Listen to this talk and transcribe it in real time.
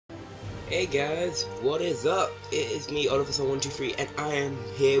Hey guys, what is up? It is me, Oliver123, and I am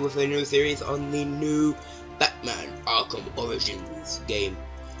here with a new series on the new Batman Arkham Origins game.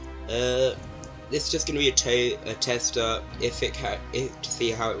 This is just going to be a tester to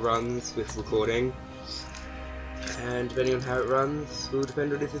see how it runs with recording, and depending on how it runs will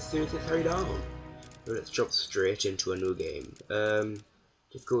depend on if this series is carried on. So let's jump straight into a new game.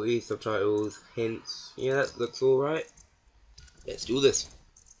 Difficulty, subtitles, hints. Yeah, that looks alright. Let's do this.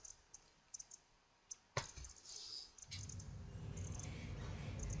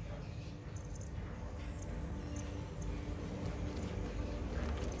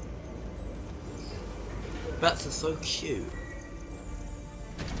 Bats are so cute.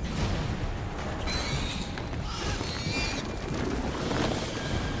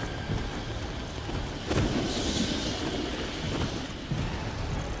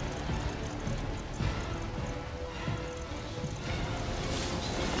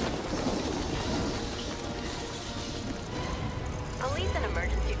 Police and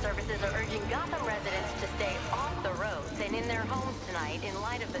emergency services are urging Gotham residents to stay off the roads and in their homes tonight in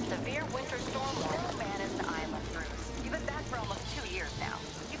light of the severe winter storm. Bill Bannon's Island, Bruce. You've been back for almost 2 years now.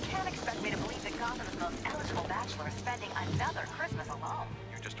 You can't expect me to believe that Gotham's most eligible bachelor is spending another Christmas alone.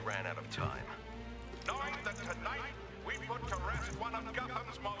 You just ran out of time. Knowing that tonight we put to rest one of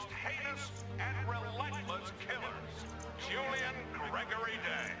Gotham's most heinous and relentless killers, Julian Gregory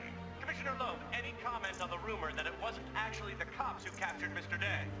Day. Commissioner Loeb, any comment on the rumor that it wasn't actually the cops who captured Mr.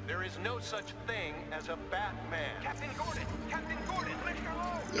 Day? There is no such thing as a Batman. Captain Gordon! Captain Gordon! Commissioner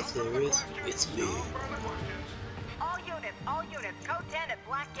Loeb! Yes, there is. It's me. All units, code 10 at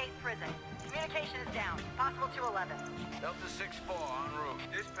Blackgate prison. Communication is down. Possible to 11. Delta 6-4 en route.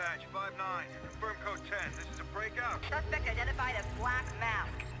 Dispatch 5-9. Confirm code 10. This is a breakout. Suspect identified as Black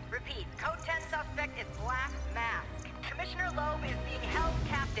Mask. Repeat, code 10 suspect is Black Mask. Commissioner Loeb is being held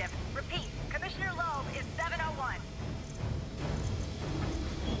captive. Repeat, Commissioner Loeb is 701.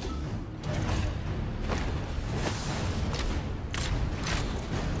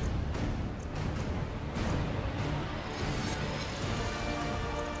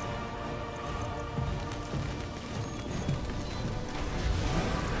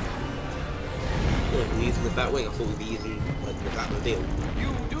 Yeah, we're using the Batwing. I thought we'd be using like the Batmobile. You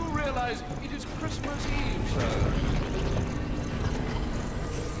do realize it is Christmas Eve, sir.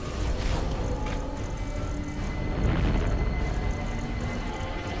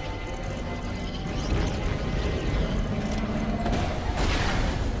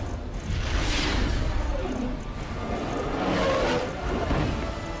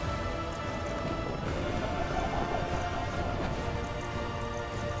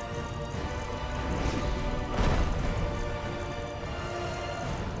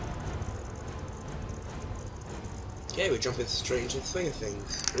 Okay, we're jumping straight into the swing of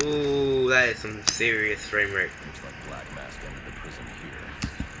things. Ooh, that is some serious frame rate. Looks like Black Mask entered the prison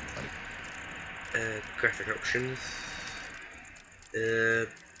here. Graphic options.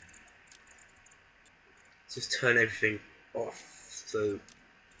 Just turn everything off. So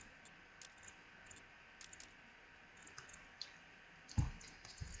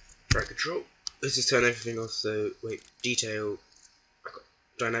track control. Let's just turn everything off. So wait, detail. I've got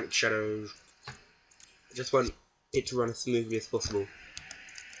dynamic shadows. I just want it to run as smoothly as possible.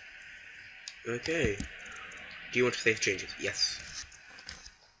 Okay. Do you want to save changes? Yes.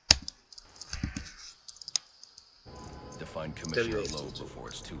 To find Commissioner W8. Loeb before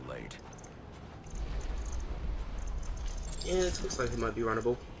it's too late. Yeah, it looks like it might be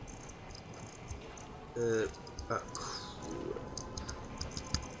runnable. He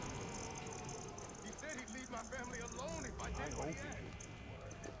said he'd leave my family alone if I did. I hope it.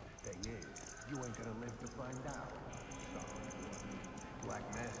 Thing is, you ain't gonna live to find out. Black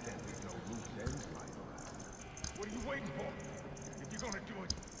Mask can't be no loose ends lying around. What are you waiting for? If you're gonna do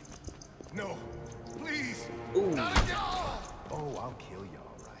it, no, please. Ooh. Not again. Oh, I'll kill you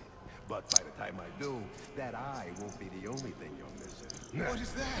all right. But by the time I do, that eye won't be the only thing you're missing. What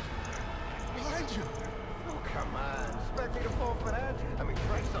is that? Behind you. Oh, come on. Expect me to fall for that? I mean,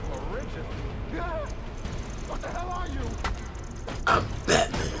 try something original. Ah! What the hell are you? I'm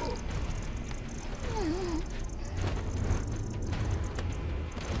Batman.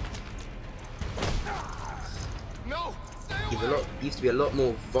 No, stay He's away. used to be a lot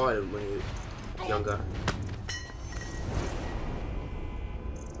more violent when he was younger.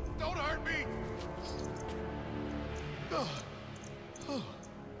 Don't hurt me. Oh,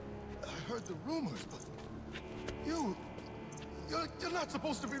 I heard the rumors, but you're not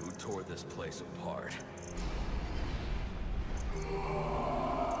supposed to be. Who tore this place apart?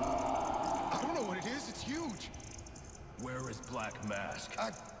 I don't know what it is. It's huge. Where is Black Mask?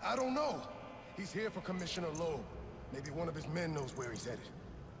 I don't know. He's here for Commissioner Loeb. Maybe one of his men knows where he's headed.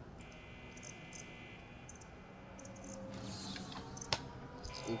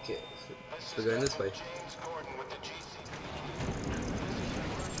 Okay, so we're going this way.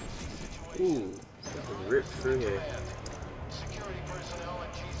 Ooh, something ripped through here.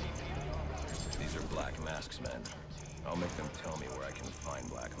 These are Black Mask's men. I'll make them tell me where I can find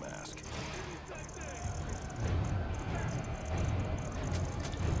Black Mask.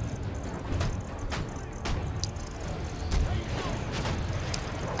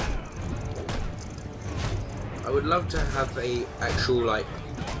 I would love to have a actual like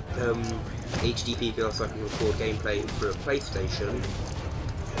HDP feel so I can record gameplay through a PlayStation,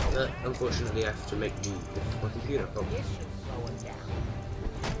 but unfortunately I have to make do with my computer. Oh.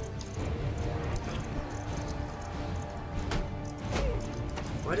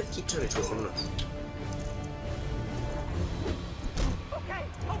 Why does it keep turning to someone else? Okay,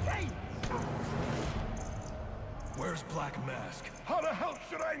 okay! Where's Black Mask? How the hell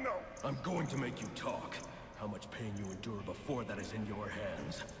should I know? I'm going to make you talk. How much pain you endure before that is in your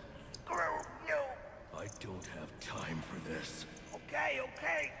hands. No. I don't have time for this. Okay,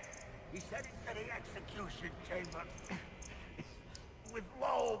 okay. He said it's to the execution chamber. With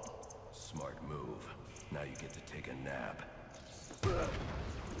Loeb. Smart move. Now you get to take a nap.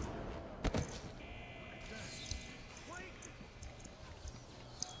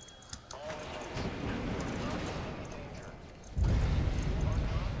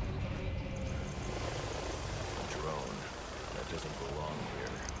 Doesn't belong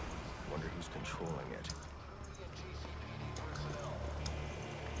here. Wonder who's controlling it.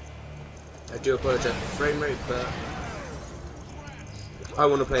 I do apologize for frame rate, but I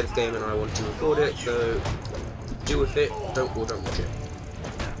want to play this game and I want to record it, so deal with it, don't watch it.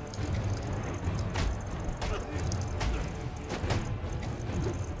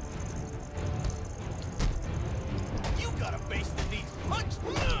 You got a face that needs punch.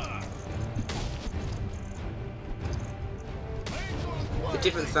 A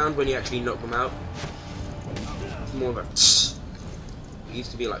different sound when you actually knock them out. It's more of a tss. It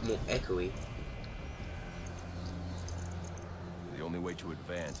used to be like more echoey. The only way to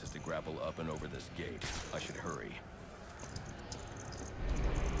advance is to grapple up and over this gate. I should hurry.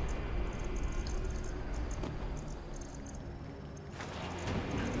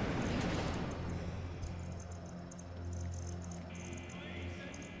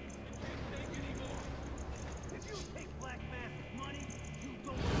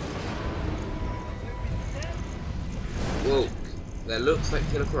 Whoa, that looks like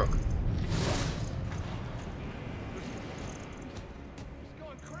Killer Croc.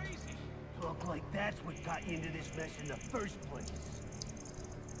 Look like that's what got you into this mess in the first place.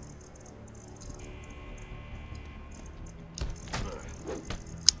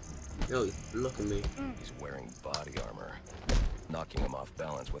 Oh, he's blocking me. He's wearing body armor. Knocking him off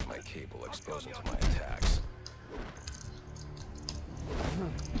balance with my cable exposed him to my attacks.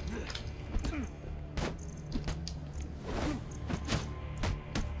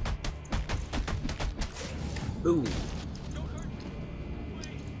 Ooh.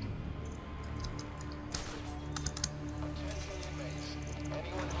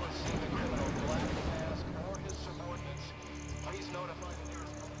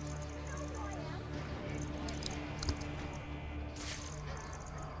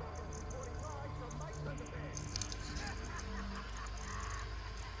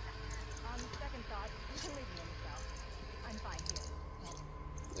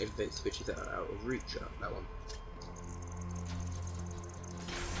 Everything switches out of reach, that one.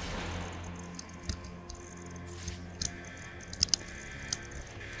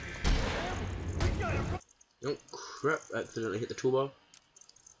 Oh crap, accidentally hit the toolbar.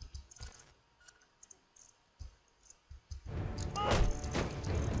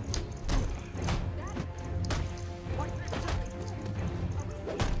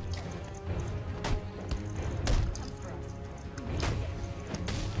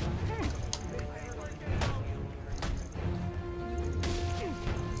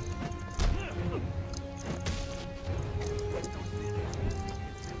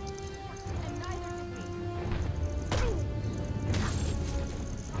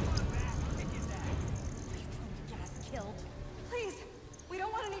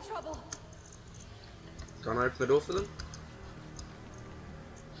 Can't I open the door for them?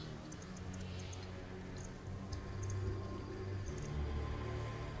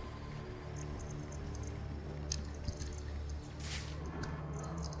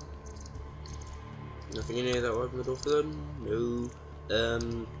 Nothing in here that will open the door for them? No.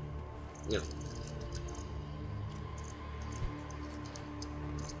 No.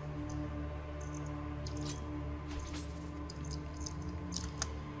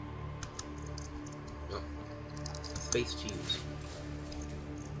 space to use.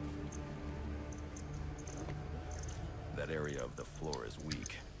 That area of the floor is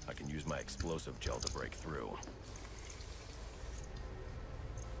weak. I can use my explosive gel to break through.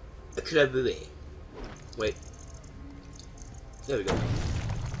 A clever way. Wait. There we go.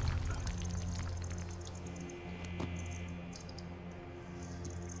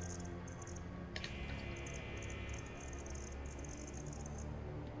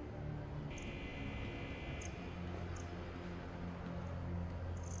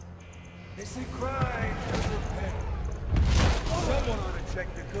 They say crime doesn't pay. Someone ought to check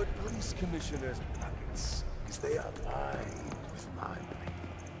the good police commissioner's pockets, because they are lined with my money.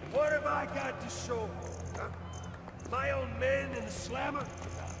 What have I got to show for it, huh? My own men in the slammer?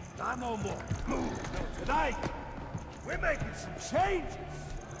 Not no more. Move. No, tonight, we're making some changes.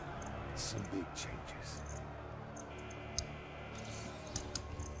 Some big changes.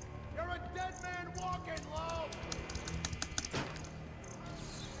 You're a dead man walking, Lo!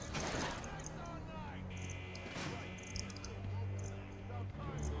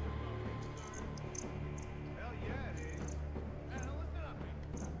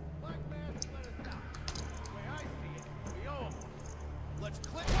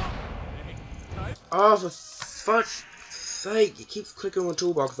 Oh, for fudge sake, it keeps clicking on the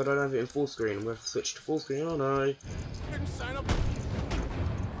toolbar because I don't have it in full screen. I'm going to have to switch to full screen, oh no. Didn't sign up.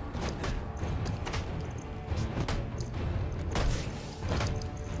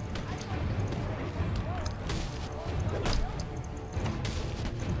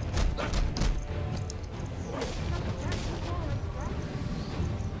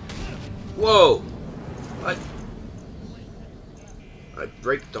 Whoa! I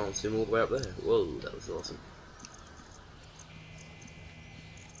breakdanced him all the way up there. Whoa, that was awesome.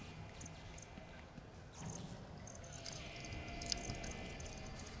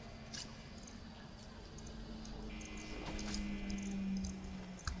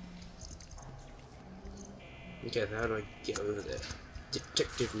 Okay, so how do I get over there?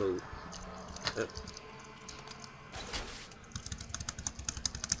 Detective mode.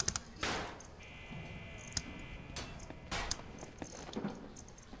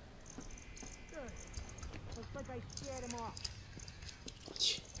 Looks like I scared him off.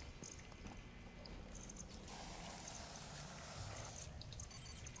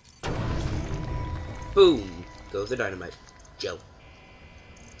 Boom! Goes the dynamite. Gel.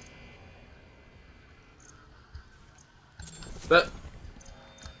 But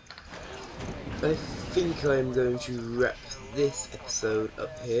I think I'm going to wrap this episode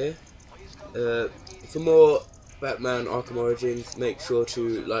up here. For more Batman Arkham Origins, make sure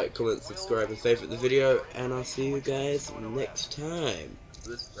to like, comment, subscribe and favourite the video, and I'll see you guys next time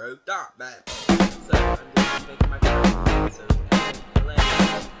with Rogue Dark Man.